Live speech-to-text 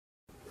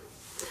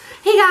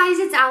Hey guys,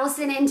 it's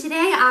Allison, and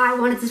today I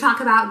wanted to talk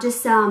about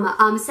just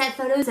some set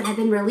photos that have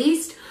been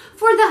released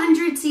for The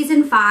 100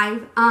 Season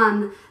 5.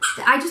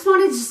 I just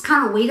wanted to just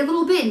kind of wait a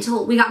little bit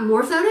until we got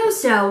more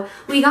photos. So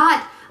we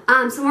got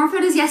some more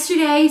photos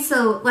yesterday,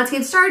 so let's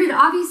get started.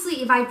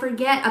 Obviously, if I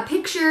forget a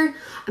picture,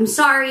 I'm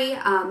sorry.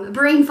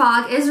 Brain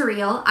fog is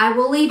real. I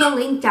will leave a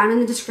link down in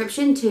the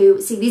description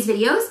to see these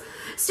videos.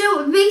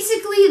 So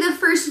basically the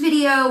first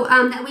video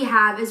that we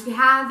have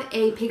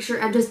a picture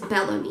of just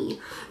Bellamy.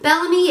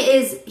 Bellamy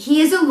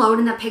he is alone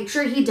in the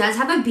picture. He does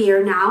have a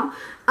beard now.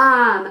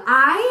 One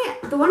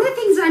of the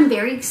things that I'm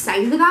very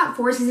excited about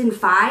for season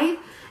 5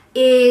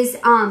 is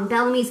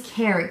Bellamy's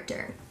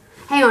character.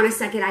 Hang on a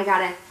second, I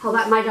gotta help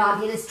out my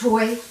dog get his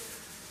toy.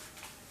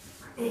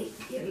 Hey,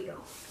 here you go.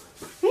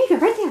 There you go,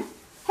 right there.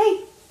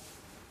 Hey,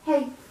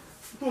 hey,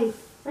 hey,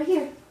 right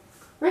here.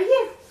 Right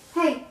here.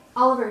 Hey,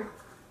 Oliver,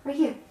 right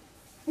here.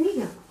 There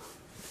you go.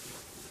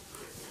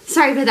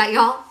 Sorry about that,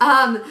 y'all.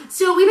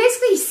 So we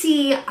basically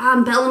see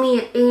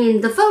Bellamy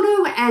in the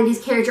photo and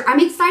his character. I'm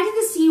excited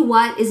to see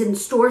what is in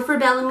store for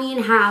Bellamy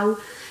and how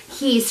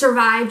he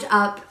survived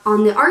up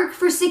on the Ark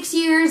for 6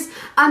 years.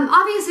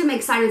 Obviously, I'm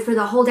excited for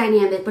the whole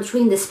dynamic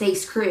between the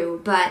space crew,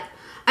 but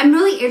I'm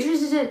really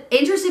interested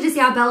to see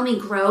how Bellamy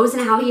grows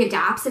and how he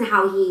adapts and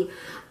how he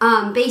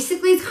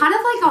basically it's kind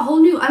of like a whole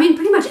new. I mean,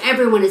 pretty much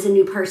everyone is a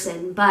new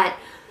person, but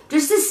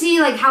just to see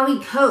like how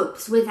he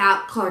copes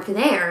without Clark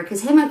there,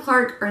 because him and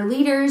Clark are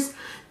leaders.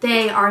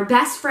 They are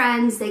best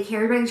friends. They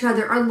care about each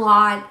other a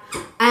lot,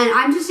 and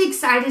I'm just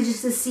excited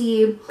just to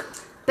see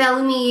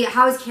Bellamy,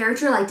 how his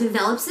character like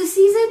develops this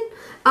season.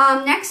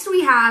 Next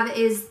we have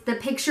is the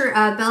picture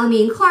of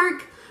Bellamy and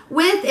Clark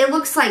with, it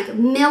looks like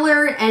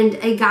Miller and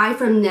a guy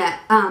from the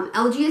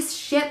LGS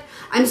ship.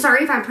 I'm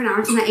sorry if I'm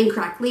pronouncing that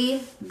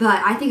incorrectly,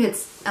 but I think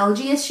it's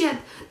LGS ship.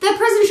 The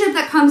prison ship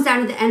that comes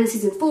down at the end of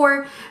season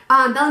 4.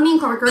 Bellamy and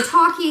Clark are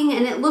talking,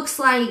 and it looks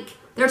like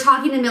they're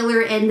talking to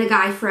Miller and the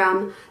guy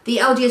from the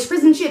LGS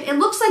prison ship. It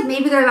looks like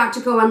maybe they're about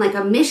to go on like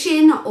a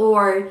mission,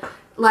 or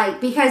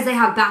like because they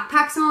have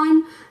backpacks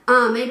on.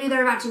 Maybe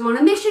they're about to go on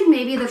a mission.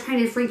 Maybe they're trying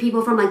to free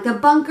people from like the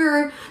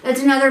bunker.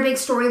 That's another big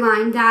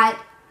storyline that,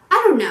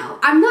 I don't know.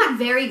 I'm not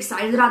very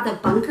excited about the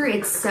bunker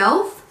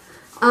itself.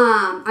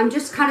 I'm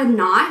just kind of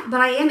not,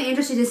 but I am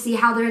interested to see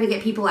how they're going to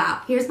get people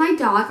out. Here's my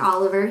dog,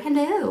 Oliver.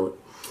 Hello.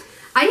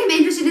 I am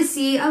interested to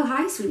see, oh,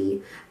 hi,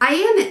 sweetie. I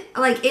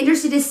am like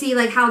interested to see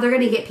like how they're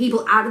going to get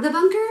people out of the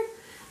bunker.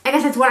 I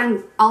guess that's what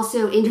I'm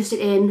also interested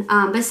in,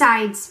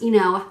 besides, you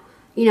know,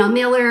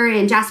 Miller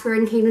and Jasper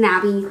and Kate and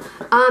Abby.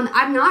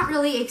 I'm not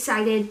really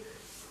excited.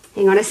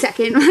 Hang on a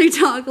second. My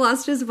dog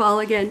lost his ball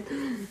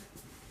again.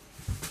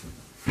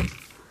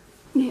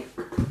 Here.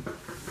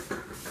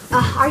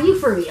 Are you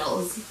for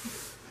reals?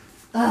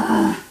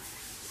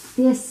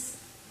 This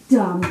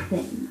dumb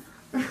thing.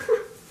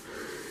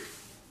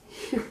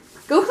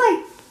 Go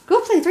play. Go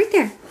play. It's right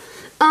there.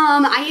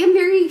 I am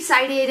very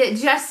excited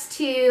just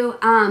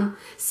to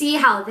see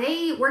how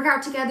they work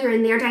out together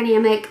and their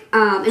dynamic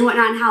and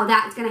whatnot, and how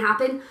that's going to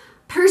happen.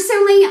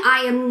 Personally,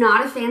 I am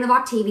not a fan of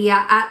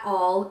Octavia at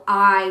all.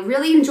 I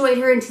really enjoyed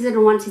her in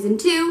season 1, season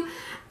 2,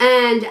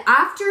 and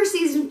after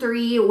season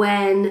 3,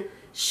 when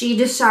she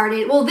just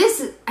started, well,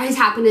 this has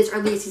happened as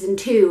early as season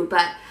 2,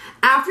 but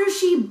after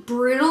she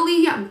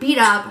brutally beat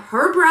up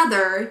her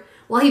brother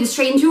while he was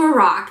chained to a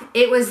rock,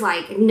 it was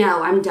like,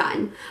 no, I'm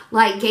done.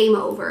 Like, game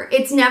over.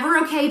 It's never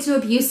okay to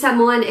abuse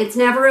someone. It's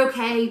never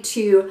okay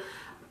to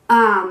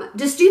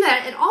just do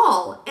that at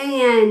all.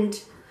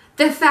 And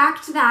the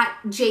fact that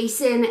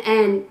Jason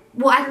and,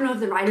 well, I don't know if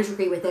the writers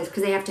agree with this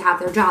because they have to have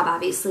their job,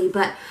 obviously,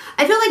 but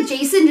I feel like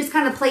Jason just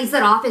kind of plays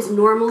that off as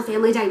normal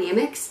family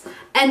dynamics,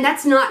 and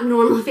that's not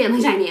normal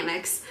family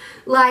dynamics.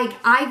 Like,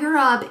 I grew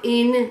up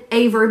in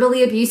a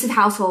verbally abusive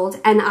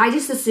household, and I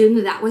just assumed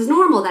that that was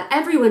normal, that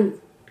everyone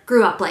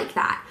grew up like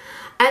that.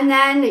 And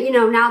then, you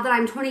know, now that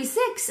I'm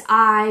 26,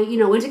 I, you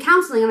know, went to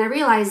counseling, and I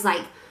realized,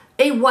 like,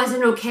 it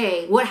wasn't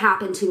okay what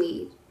happened to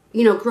me,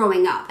 you know,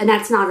 growing up, and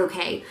that's not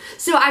okay.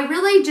 So I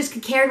really just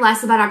could care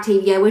less about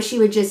Octavia. I wish she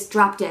would just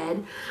drop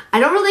dead. I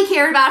don't really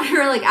care about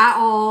her, like, at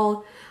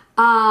all.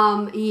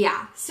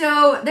 Yeah.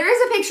 So there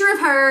is a picture of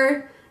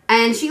her,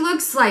 and she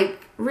looks, like,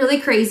 really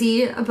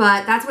crazy,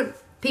 but that's what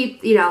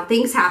people, you know,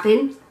 things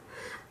happen.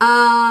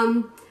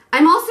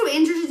 I'm also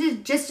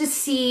interested just to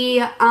see,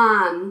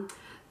 again,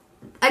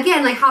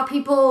 like how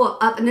people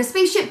up in the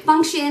spaceship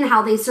function,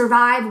 how they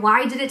survive,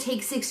 why did it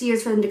take 6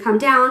 years for them to come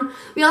down.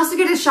 We also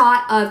get a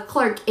shot of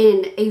Clark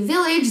in a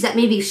village that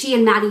maybe she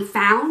and Maddie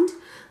found.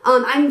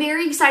 I'm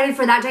very excited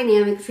for that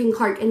dynamic between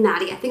Clark and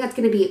Maddie. I think that's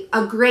going to be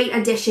a great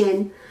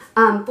addition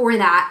for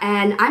that,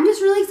 and I'm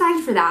just really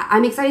excited for that.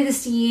 I'm excited to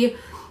see,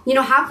 you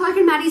know, how Clark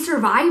and Maddie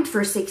survived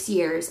for 6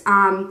 years.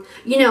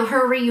 You know,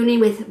 her reunion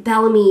with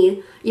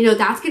Bellamy, you know,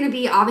 that's going to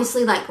be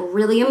obviously like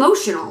really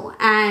emotional.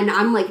 And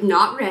I'm like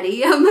not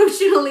ready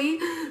emotionally.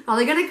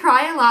 Probably going to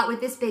cry a lot with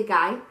this big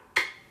guy.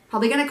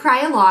 Probably going to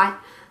cry a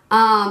lot.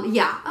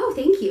 Yeah. Oh,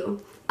 thank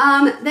you.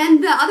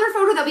 Then the other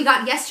photo that we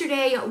got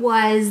yesterday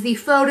was the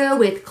photo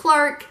with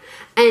Clark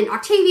And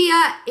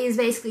Octavia is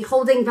basically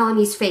holding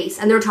Bellamy's face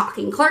and they're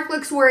talking. Clark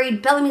looks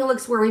worried, Bellamy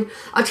looks worried.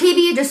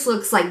 Octavia just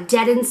looks like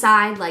dead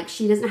inside, like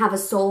she doesn't have a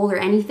soul or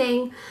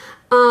anything.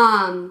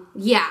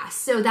 Yeah,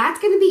 so that's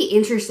gonna be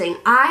interesting.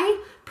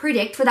 I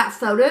predict for that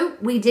photo,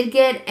 we did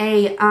get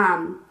a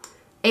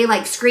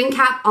like screen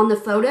cap on the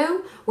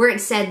photo where it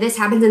said this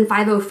happens in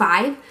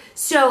 5:05.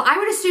 So I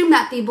would assume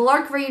that the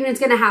Blark reunion is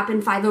going to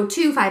happen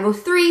 5:02,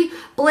 5:03.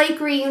 Blake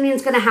reunion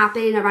is going to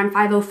happen around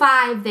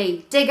 5:05.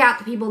 They dig out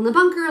the people in the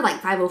bunker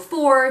like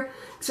 5:04.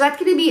 So that's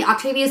going to be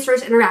Octavia's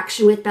first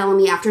interaction with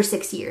Bellamy after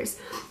 6 years.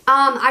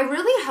 I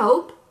really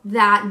hope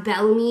that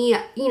Bellamy,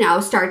 you know,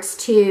 starts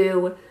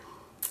to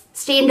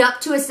stand up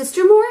to his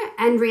sister more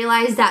and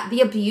realize that the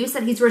abuse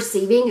that he's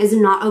receiving is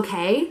not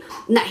okay,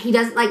 and that he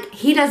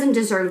doesn't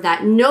deserve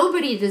that.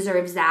 Nobody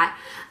deserves that.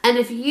 And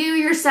if you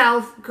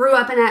yourself grew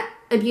up in an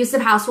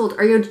abusive household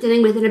or you're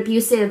dealing with an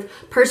abusive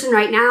person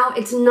right now,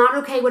 it's not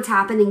okay what's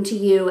happening to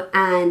you.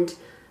 And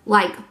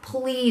like,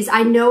 please,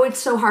 I know it's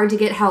so hard to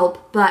get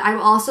help, but I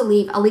will also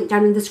leave a link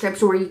down in the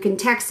description where you can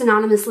text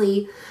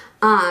anonymously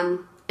and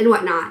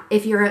whatnot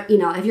if you're, you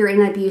know, if you're in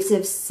an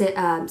abusive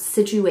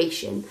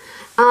situation.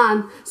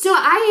 So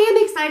I am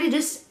excited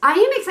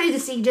to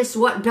see just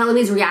what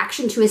Bellamy's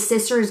reaction to his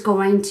sister is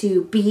going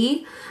to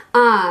be.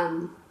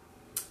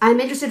 I'm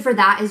interested for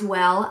that as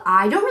well.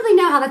 I don't really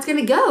know how that's going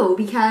to go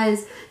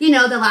because, you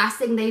know, the last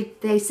thing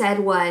they said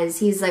was,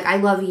 he's like, I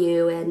love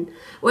you, and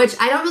which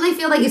I don't really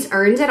feel like is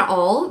earned at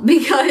all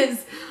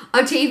because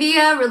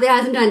Octavia really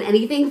hasn't done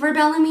anything for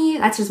Bellamy.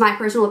 That's just my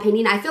personal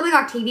opinion. I feel like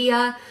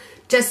Octavia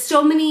does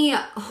so many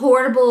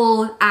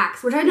horrible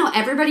acts, which I know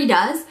everybody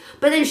does,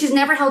 but then she's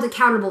never held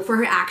accountable for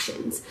her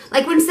actions.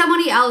 Like when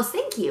somebody else,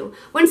 thank you,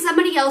 when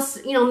somebody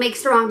else, you know,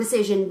 makes the wrong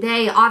decision,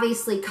 they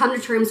obviously come to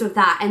terms with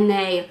that and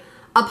they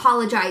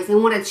apologize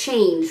and want to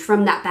change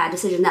from that bad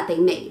decision that they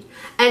made.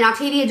 And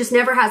Octavia just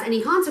never has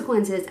any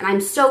consequences, and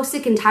I'm so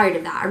sick and tired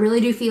of that. I really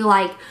do feel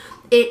like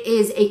it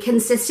is a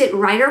consistent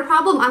writer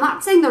problem. I'm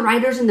not saying the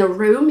writers in the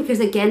room, because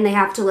again, they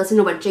have to listen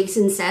to what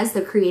Jason says,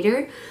 the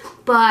creator,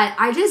 but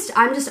I'm just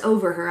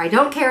over her. I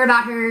don't care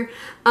about her.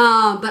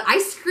 But I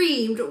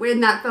screamed when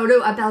that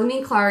photo of Bellamy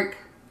and Clark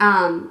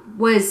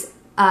was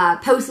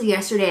posted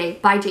yesterday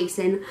by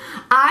Jason.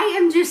 I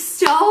am just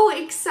so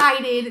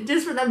excited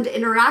just for them to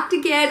interact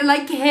again, and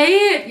I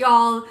can't,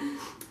 y'all.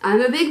 I'm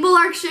a big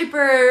Blark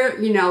shipper.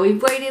 You know,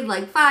 we've waited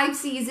like 5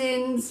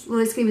 seasons. Well,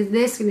 this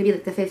gonna be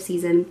like the 5th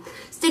season.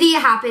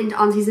 Stydia happened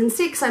on season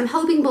 6, so I'm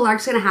hoping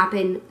Blark's gonna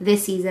happen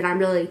this season. I'm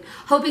really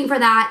hoping for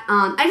that.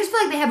 I just feel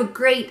like they have a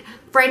great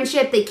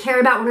friendship. They care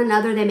about one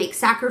another. They make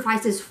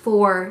sacrifices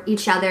for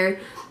each other.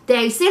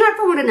 They stand up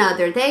for one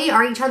another. They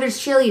are each other's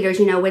cheerleaders,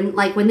 you know,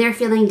 when they're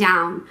feeling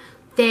down.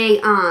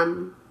 They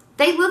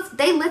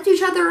lift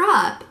each other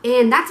up,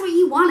 and that's what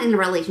you want in a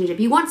relationship.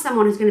 You want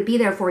someone who's going to be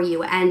there for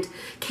you and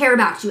care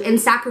about you and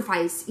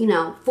sacrifice, you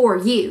know, for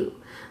you.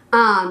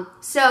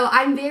 So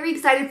I'm very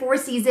excited for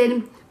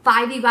season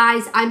 5, you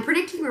guys. I'm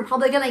predicting we're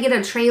probably going to get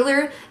a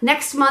trailer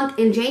next month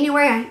in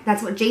January.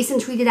 That's what Jason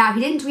tweeted out.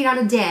 He didn't tweet out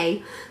a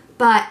day,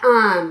 but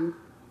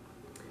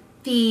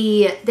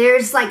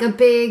there's like I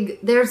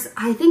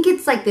think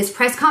it's like this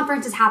press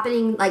conference is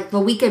happening like the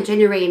week of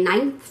January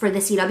 9th for the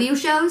CW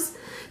shows.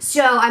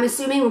 So I'm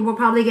assuming we'll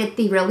probably get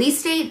the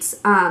release dates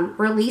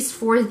released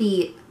for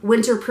the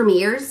winter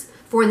premieres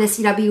for the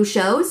CW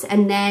shows,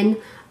 and then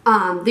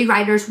the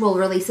writers will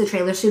release the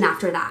trailer soon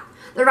after that.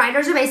 The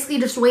writers are basically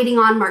just waiting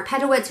on Mark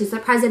Pedowitz, who's the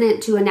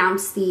president, to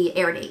announce the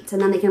air dates,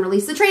 and then they can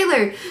release the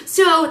trailer.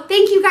 So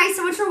thank you guys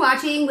so much for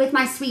watching with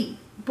my sweet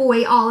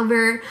boy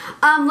Oliver.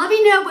 Let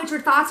me know what your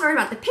thoughts are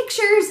about the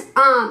pictures.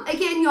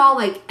 Again, y'all,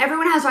 like,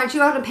 everyone has right to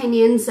your own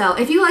opinion, so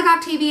if you like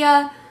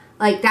Octavia,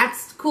 like,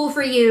 that's cool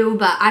for you,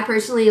 but I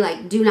personally,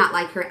 like, do not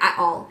like her at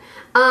all.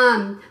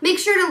 Make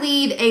sure to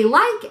leave a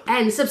like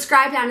and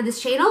subscribe down to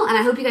this channel, and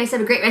I hope you guys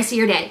have a great rest of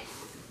your day.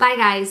 Bye,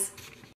 guys.